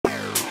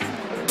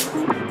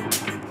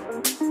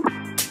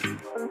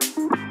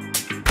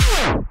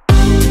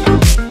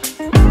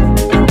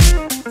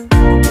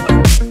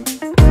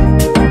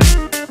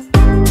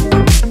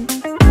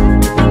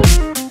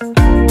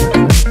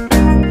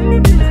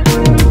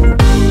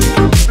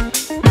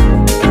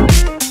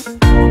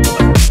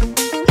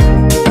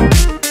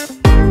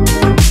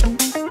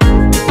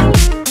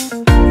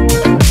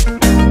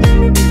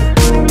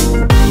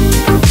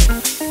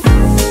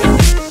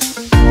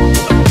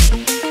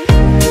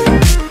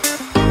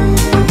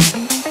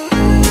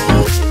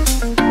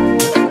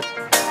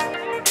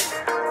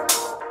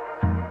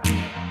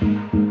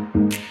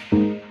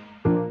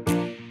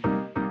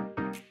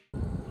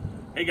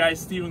guys,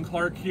 Stephen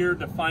Clark here,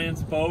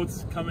 Defiance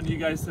Boats, coming to you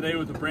guys today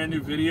with a brand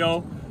new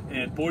video.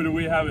 And boy, do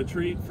we have a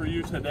treat for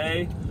you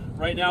today.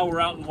 Right now we're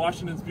out in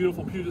Washington's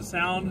beautiful Puget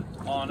Sound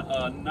on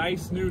a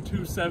nice new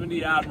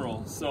 270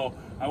 Admiral. So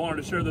I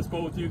wanted to share this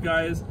boat with you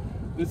guys.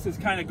 This is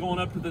kind of going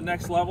up to the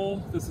next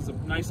level. This is a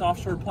nice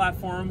offshore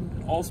platform,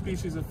 all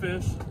species of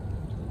fish,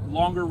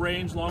 longer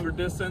range, longer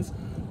distance,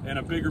 and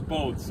a bigger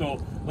boat.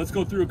 So let's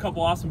go through a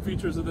couple awesome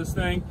features of this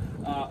thing.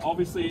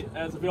 Obviously,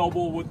 as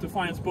available with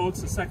Defiance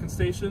Boats, the second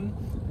station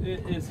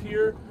is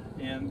here,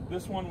 and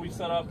this one we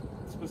set up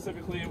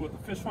specifically with the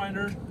fish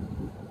finder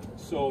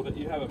so that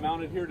you have it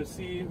mounted here to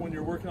see when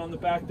you're working on the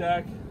back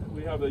deck.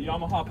 We have a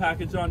Yamaha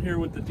package on here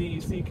with the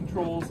DEC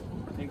controls.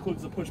 It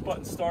includes the push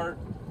button start,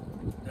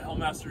 the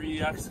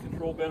Helmmaster EX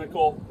control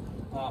binnacle.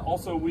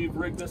 Also, we've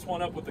rigged this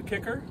one up with the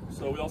kicker,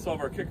 so we also have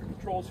our kicker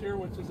controls here,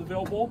 which is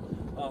available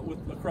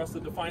across the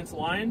Defiance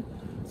line.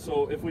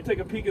 So if we take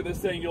a peek at this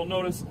thing, you'll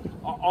notice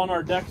on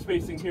our deck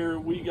spacing here,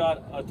 we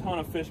got a ton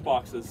of fish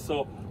boxes.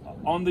 So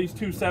on these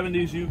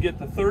 270s, you get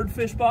the third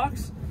fish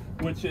box,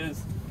 which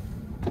is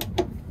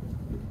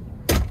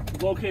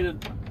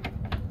located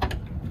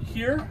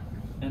here,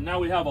 and now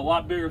we have a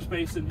lot bigger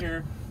space in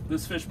here.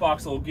 This fish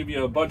box will give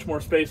you a bunch more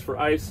space for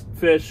ice,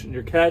 fish, and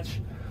your catch.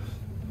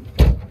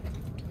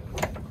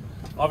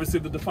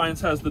 Obviously, the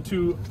Defiance has the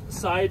two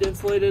side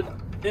insulated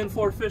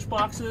in-floor fish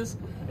boxes.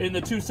 In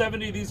the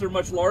 270, these are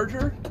much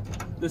larger.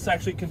 This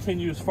actually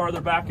continues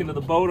farther back into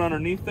the boat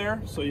underneath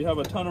there, so you have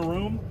a ton of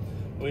room.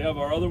 We have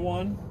our other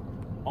one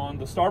on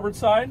the starboard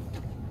side.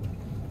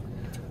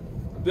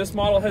 This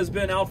model has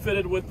been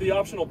outfitted with the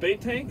optional bait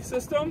tank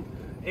system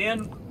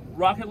and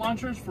rocket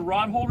launchers for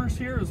rod holders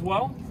here as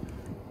well.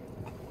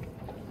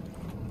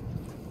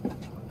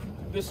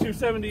 This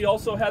 270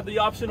 also had the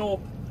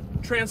optional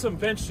transom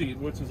bench seat,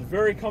 which is a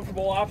very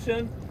comfortable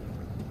option.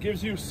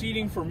 Gives you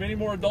seating for many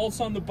more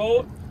adults on the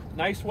boat.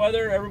 Nice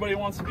weather, everybody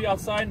wants to be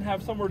outside and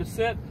have somewhere to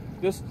sit.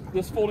 This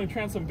folding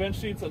transom bench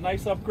seat's a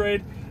nice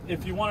upgrade.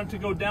 If you want it to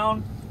go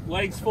down,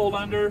 legs fold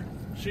under,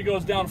 she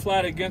goes down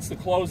flat against the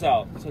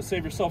closeout. So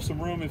save yourself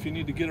some room if you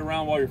need to get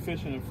around while you're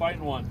fishing and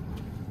fighting one.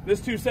 This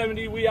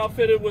 270 we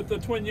outfitted with the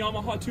twin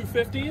Yamaha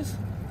 250s.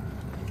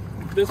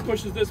 This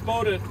pushes this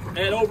boat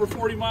at over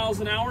 40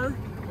 miles an hour,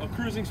 a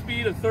cruising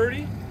speed of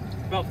 30,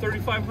 about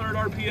 3,500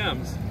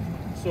 RPMs.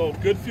 So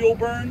good fuel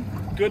burn,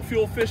 good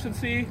fuel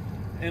efficiency,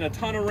 and a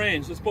ton of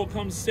range. This boat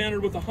comes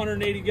standard with a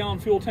 180-gallon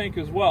fuel tank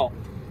as well.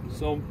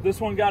 So this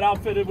one got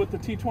outfitted with the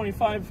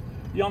T25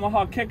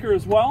 Yamaha kicker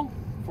as well,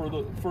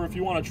 for if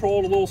you want to troll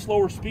at a little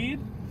slower speed.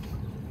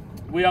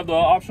 We have the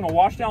optional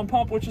washdown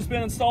pump, which has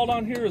been installed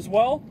on here as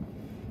well,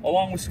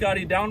 along with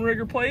Scotty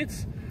downrigger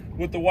plates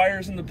with the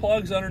wires and the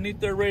plugs underneath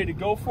there ready to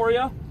go for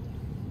you.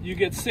 You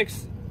get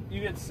six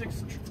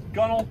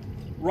gunnel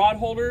rod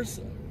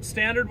holders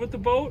standard with the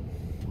boat.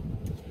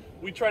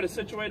 We try to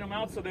situate them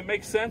out so they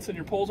make sense and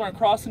your poles aren't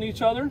crossing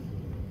each other.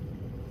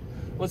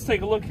 Let's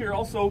take a look here.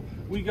 Also,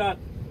 we got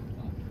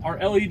our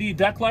LED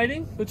deck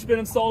lighting that's been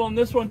installed on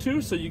this one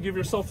too, so you give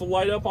yourself a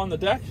light up on the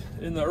deck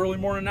in the early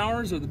morning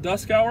hours or the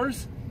dusk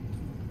hours.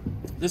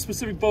 This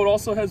specific boat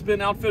also has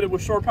been outfitted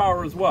with shore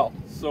power as well,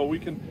 so we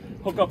can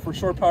hook up for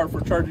shore power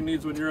for charging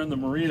needs when you're in the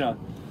marina.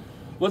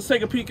 Let's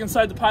take a peek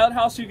inside the pilot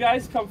house, you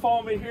guys. Come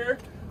follow me here.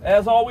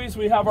 As always,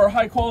 we have our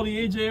high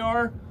quality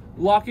AJR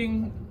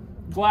locking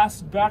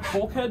glass back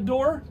bulkhead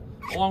door,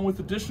 along with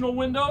additional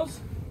windows.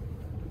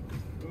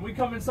 When we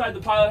come inside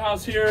the pilot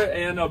house here,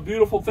 and a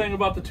beautiful thing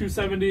about the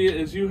 270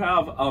 is you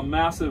have a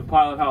massive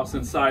pilot house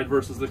inside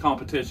versus the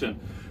competition.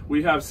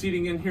 We have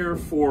seating in here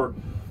for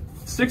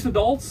 6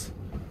 adults,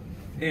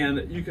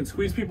 and you can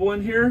squeeze people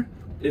in here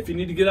if you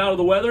need to get out of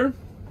the weather.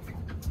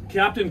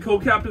 Captain,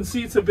 co-captain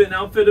seats have been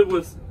outfitted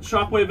with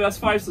Shockwave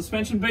S5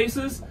 suspension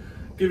bases,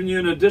 giving you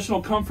an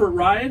additional comfort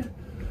ride.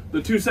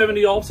 The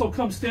 270 also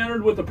comes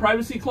standard with a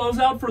privacy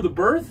closeout for the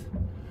berth,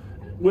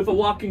 with a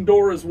locking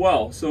door as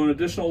well. So an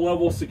additional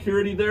level of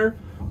security there.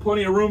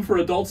 Plenty of room for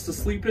adults to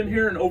sleep in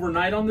here and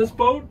overnight on this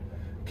boat.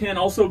 Can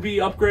also be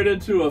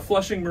upgraded to a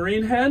flushing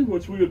marine head,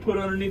 which we would put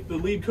underneath the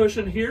lead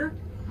cushion here,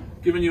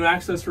 giving you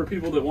access for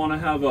people that want to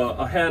have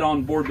a head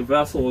on board the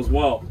vessel as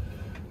well.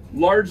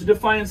 Large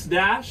Defiance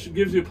dash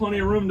gives you plenty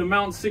of room to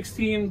mount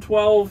 16,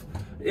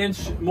 12-inch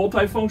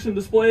multifunction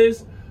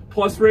displays,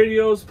 plus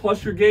radios,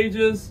 plus your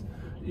gauges.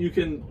 You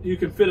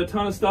can fit a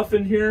ton of stuff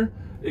in here.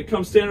 It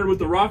comes standard with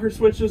the rocker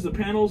switches, the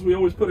panels. We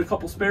always put a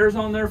couple spares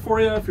on there for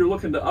you if you're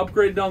looking to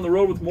upgrade down the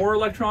road with more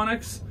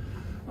electronics.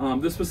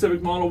 This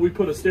specific model, we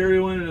put a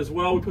stereo in it as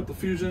well. We put the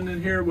Fusion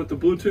in here with the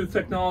Bluetooth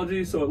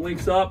technology, so it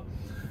links up.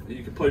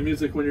 You can play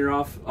music when you're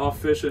off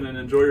fishing and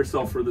enjoy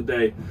yourself for the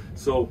day.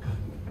 So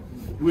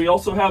we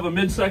also have a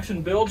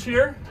midsection bilge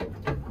here,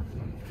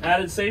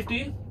 added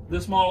safety.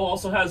 This model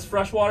also has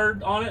freshwater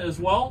on it as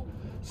well.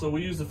 So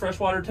we use the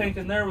freshwater tank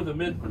in there with a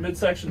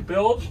midsection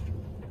bilge.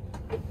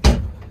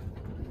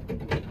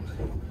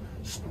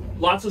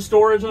 Lots of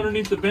storage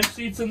underneath the bench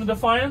seats in the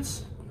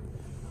Defiance.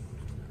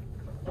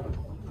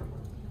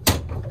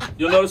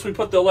 You'll notice we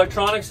put the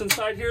electronics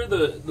inside here,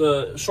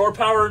 the shore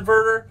power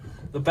inverter,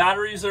 The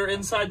batteries are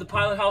inside the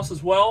pilot house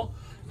as well.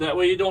 That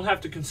way you don't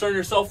have to concern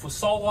yourself with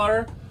salt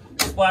water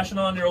splashing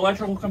on your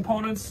electrical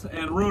components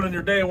and ruining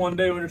your day one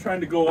day when you're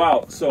trying to go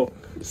out. So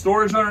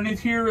storage underneath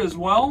here as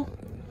well.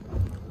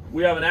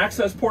 We have an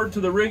access port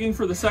to the rigging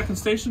for the second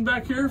station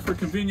back here for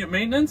convenient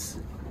maintenance.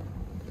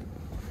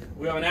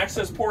 We have an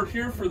access port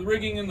here for the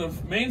rigging in the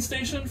main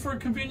station for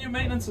convenient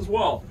maintenance as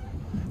well.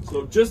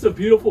 So just a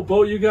beautiful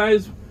boat, you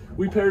guys.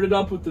 We paired it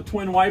up with the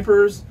twin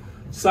wipers,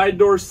 side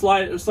doors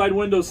slide, side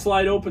windows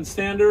slide open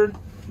standard.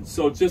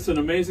 So just an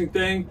amazing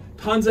thing.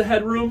 Tons of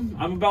headroom.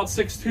 I'm about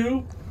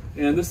 6'2",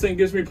 and this thing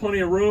gives me plenty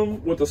of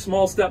room with a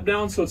small step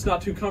down, so it's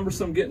not too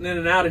cumbersome getting in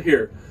and out of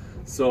here.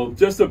 So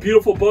just a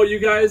beautiful boat, you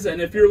guys.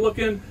 And if you're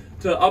looking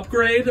to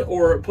upgrade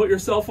or put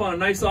yourself on a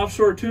nice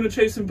offshore tuna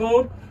chasing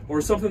boat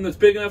or something that's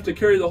big enough to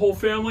carry the whole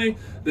family,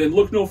 then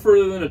look no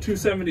further than a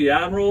 270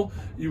 Admiral.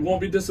 You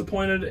won't be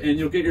disappointed, and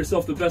you'll get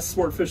yourself the best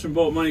sport fishing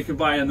boat money can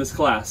buy in this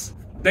class.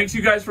 Thanks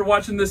you guys for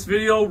watching this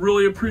video.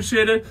 Really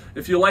appreciate it.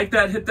 If you like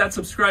that, hit that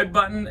subscribe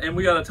button, and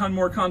we got a ton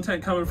more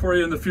content coming for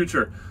you in the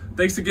future.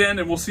 Thanks again,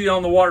 and we'll see you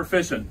on the water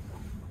fishing.